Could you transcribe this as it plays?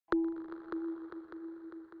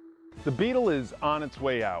The Beetle is on its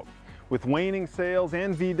way out. With waning sales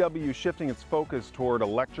and VW shifting its focus toward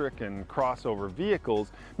electric and crossover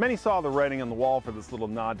vehicles, many saw the writing on the wall for this little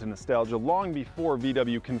nod to nostalgia long before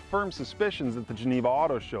VW confirmed suspicions at the Geneva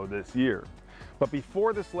Auto Show this year. But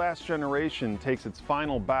before this last generation takes its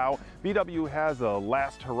final bow, VW has a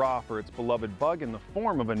last hurrah for its beloved Bug in the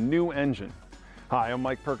form of a new engine. Hi, I'm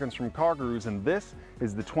Mike Perkins from CarGurus, and this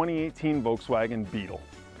is the 2018 Volkswagen Beetle.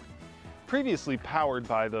 Previously powered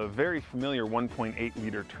by the very familiar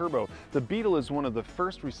 1.8-liter turbo, the Beetle is one of the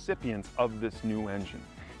first recipients of this new engine.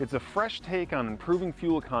 It's a fresh take on improving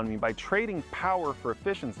fuel economy by trading power for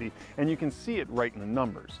efficiency, and you can see it right in the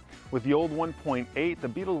numbers. With the old 1.8, the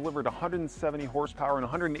Beetle delivered 170 horsepower and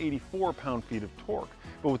 184 pound-feet of torque.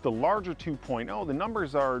 But with the larger 2.0, the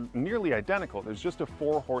numbers are nearly identical. There's just a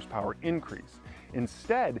 4 horsepower increase.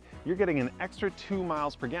 Instead, you're getting an extra 2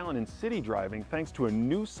 miles per gallon in city driving thanks to a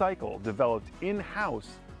new cycle developed in-house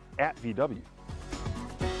at VW.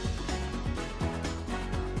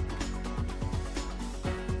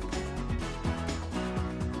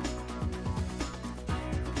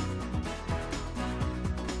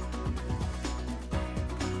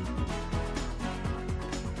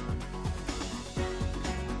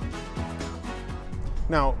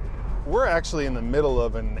 Now, we're actually in the middle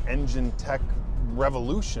of an engine tech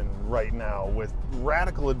revolution right now with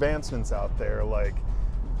radical advancements out there like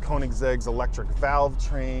Koenigsegg's electric valve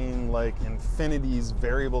train, like Infinity's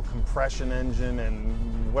variable compression engine,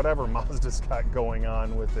 and whatever Mazda's got going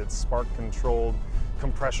on with its spark-controlled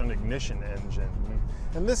compression ignition engine.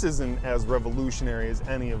 And this isn't as revolutionary as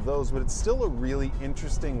any of those, but it's still a really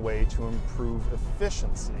interesting way to improve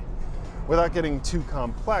efficiency. Without getting too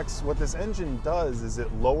complex, what this engine does is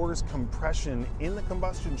it lowers compression in the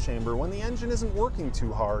combustion chamber when the engine isn't working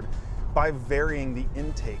too hard by varying the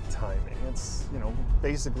intake timing. It's,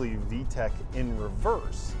 basically VTEC in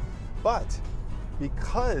reverse. But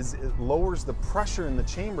because it lowers the pressure in the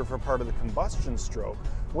chamber for part of the combustion stroke,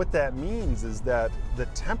 what that means is that the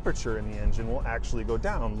temperature in the engine will actually go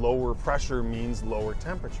down. Lower pressure means lower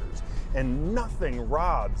temperatures. And nothing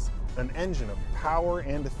robs an engine of power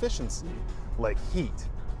and efficiency like heat.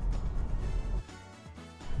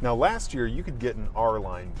 Now, last year you could get an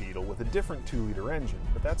R-Line Beetle with a different 2-liter engine,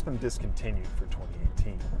 but that's been discontinued for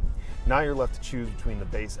 2018. Now you're left to choose between the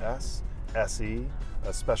base S, SE,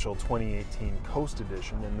 a special 2018 Coast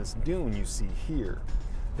Edition, and this Dune you see here.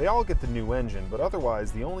 They all get the new engine, but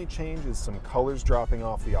otherwise the only change is some colors dropping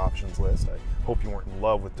off the options list. I hope you weren't in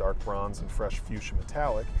love with dark bronze and fresh fuchsia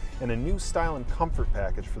metallic, and a new style and comfort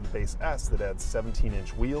package for the base S that adds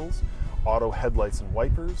 17-inch wheels, auto headlights and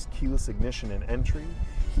wipers, keyless ignition and entry,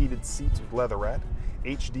 heated seats with leatherette,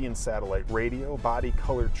 HD and satellite radio, body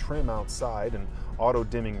color trim outside, an auto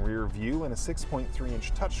dimming rear view, and a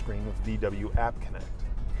 6.3-inch touchscreen with VW App Connect.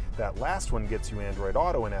 That last one gets you Android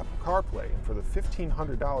Auto and Apple CarPlay, and for the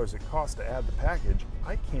 $1,500 it costs to add the package,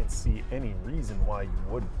 I can't see any reason why you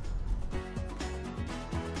wouldn't.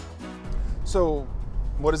 So,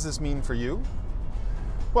 what does this mean for you?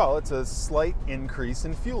 Well, it's a slight increase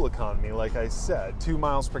in fuel economy, like I said, 2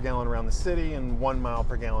 miles per gallon around the city and 1 mile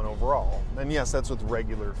per gallon overall. And yes, that's with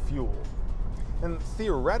regular fuel. And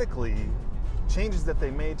theoretically, changes that they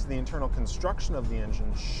made to the internal construction of the engine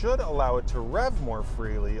should allow it to rev more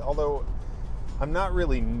freely, although I'm not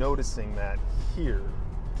really noticing that here.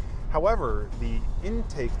 However, the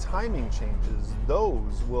intake timing changes,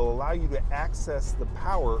 those will allow you to access the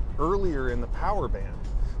power earlier in the power band.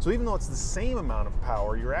 So even though it's the same amount of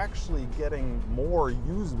power, you're actually getting more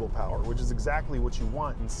usable power, which is exactly what you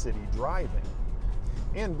want in city driving.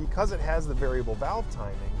 And because it has the variable valve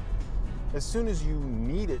timing, as soon as you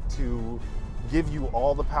need it to give you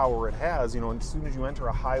all the power it has, as soon as you enter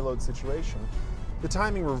a high load situation, the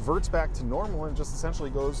timing reverts back to normal and just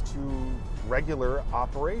essentially goes to regular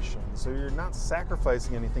operation. So you're not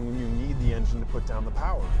sacrificing anything when you need the engine to put down the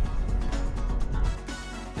power.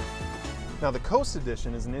 Now, the Coast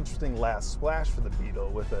Edition is an interesting last splash for the Beetle,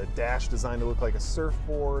 with a dash designed to look like a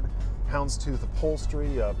surfboard, houndstooth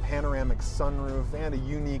upholstery, a panoramic sunroof, and a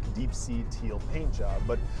unique deep-sea teal paint job.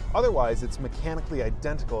 But otherwise, it's mechanically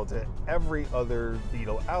identical to every other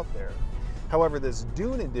Beetle out there. However, this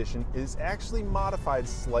Dune Edition is actually modified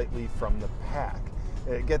slightly from the pack.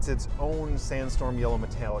 It gets its own sandstorm yellow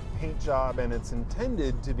metallic paint job, and it's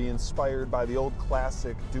intended to be inspired by the old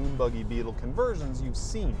classic Dune Buggy Beetle conversions you've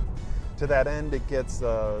seen. To that end, it gets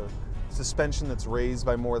a suspension that's raised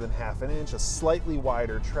by more than ½ inch, a slightly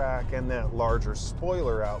wider track, and that larger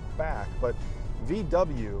spoiler out back. But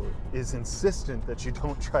VW is insistent that you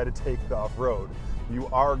don't try to take it off-road. You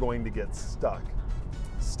are going to get stuck.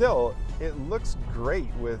 Still, it looks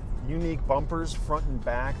great with unique bumpers front and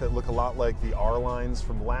back that look a lot like the R-lines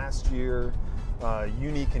from last year.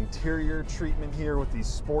 Unique interior treatment here with these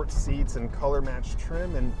sports seats and color matched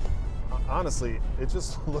trim, and honestly, it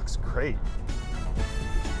just looks great.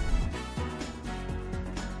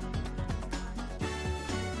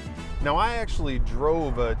 Now, I actually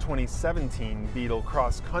drove a 2017 Beetle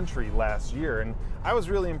cross country last year, and I was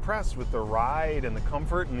really impressed with the ride and the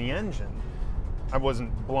comfort and the engine. I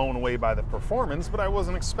wasn't blown away by the performance, but I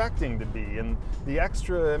wasn't expecting to be, and the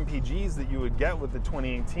extra MPGs that you would get with the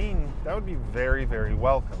 2018, that would be very, very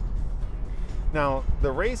welcome. Now,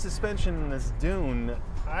 the raised suspension in this dune,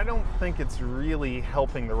 I don't think it's really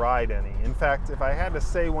helping the ride any. In fact, if I had to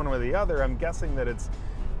say one or the other, I'm guessing that it's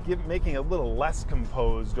making it a little less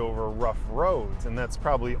composed over rough roads, and that's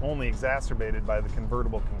probably only exacerbated by the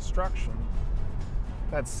convertible construction.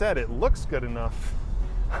 That said, it looks good enough.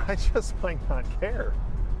 I just might not care.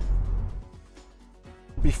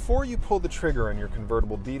 Before you pull the trigger on your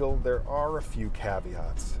convertible Beetle, there are a few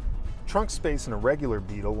caveats. Trunk space in a regular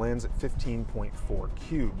Beetle lands at 15.4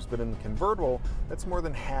 cubes, but in the convertible, that's more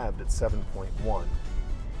than halved at 7.1.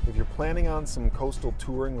 If you're planning on some coastal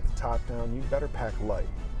touring with the top down, you better pack light.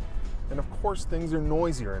 And of course, things are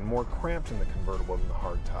noisier and more cramped in the convertible than the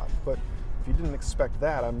hardtop, but if you didn't expect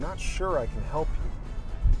that, I'm not sure I can help you.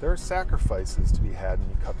 There are sacrifices to be had when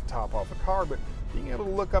you cut the top off a car, but being able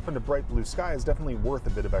to look up into bright blue sky is definitely worth a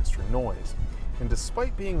bit of extra noise. And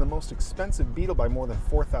despite being the most expensive Beetle by more than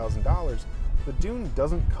 $4,000, the Dune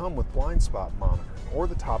doesn't come with blind spot monitoring or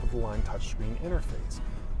the top-of-the-line touchscreen interface,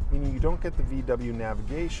 meaning you don't get the VW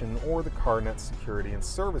navigation or the CarNet security and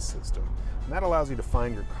service system. And that allows you to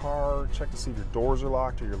find your car, check to see if your doors are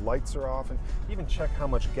locked or your lights are off, and even check how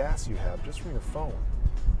much gas you have just from your phone.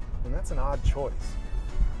 And that's an odd choice.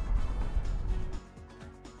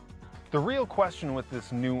 The real question with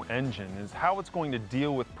this new engine is how it's going to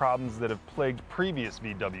deal with problems that have plagued previous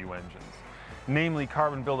VW engines, namely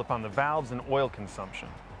carbon buildup on the valves and oil consumption.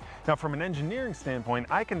 Now, from an engineering standpoint,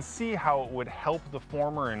 I can see how it would help the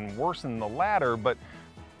former and worsen the latter, but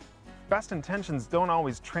best intentions don't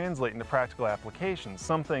always translate into practical applications,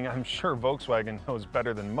 something I'm sure Volkswagen knows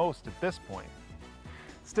better than most at this point.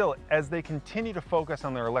 Still, as they continue to focus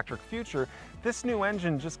on their electric future, this new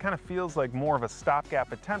engine just kind of feels like more of a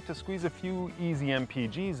stopgap attempt to squeeze a few easy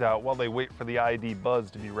MPGs out while they wait for the ID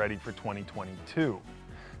Buzz to be ready for 2022.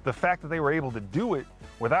 The fact that they were able to do it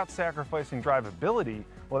without sacrificing drivability,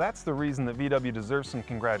 well, that's the reason that VW deserves some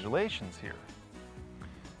congratulations here.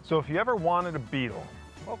 So if you ever wanted a Beetle,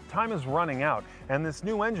 well, time is running out, and this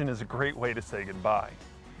new engine is a great way to say goodbye.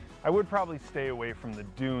 I would probably stay away from the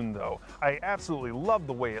Dune though. I absolutely love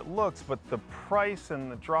the way it looks, but the price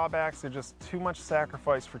and the drawbacks are just too much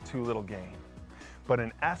sacrifice for too little gain. But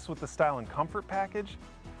an S with the style and comfort package,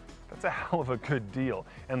 that's a hell of a good deal.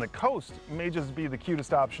 And the Coast may just be the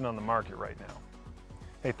cutest option on the market right now.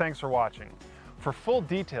 Hey, thanks for watching. For full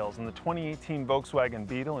details on the 2018 Volkswagen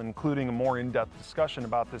Beetle, including a more in-depth discussion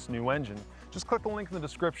about this new engine, just click the link in the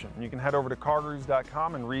description. You can head over to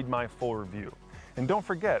CarGurus.com and read my full review. And don't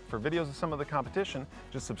forget, for videos of some of the competition,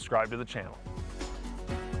 just subscribe to the channel.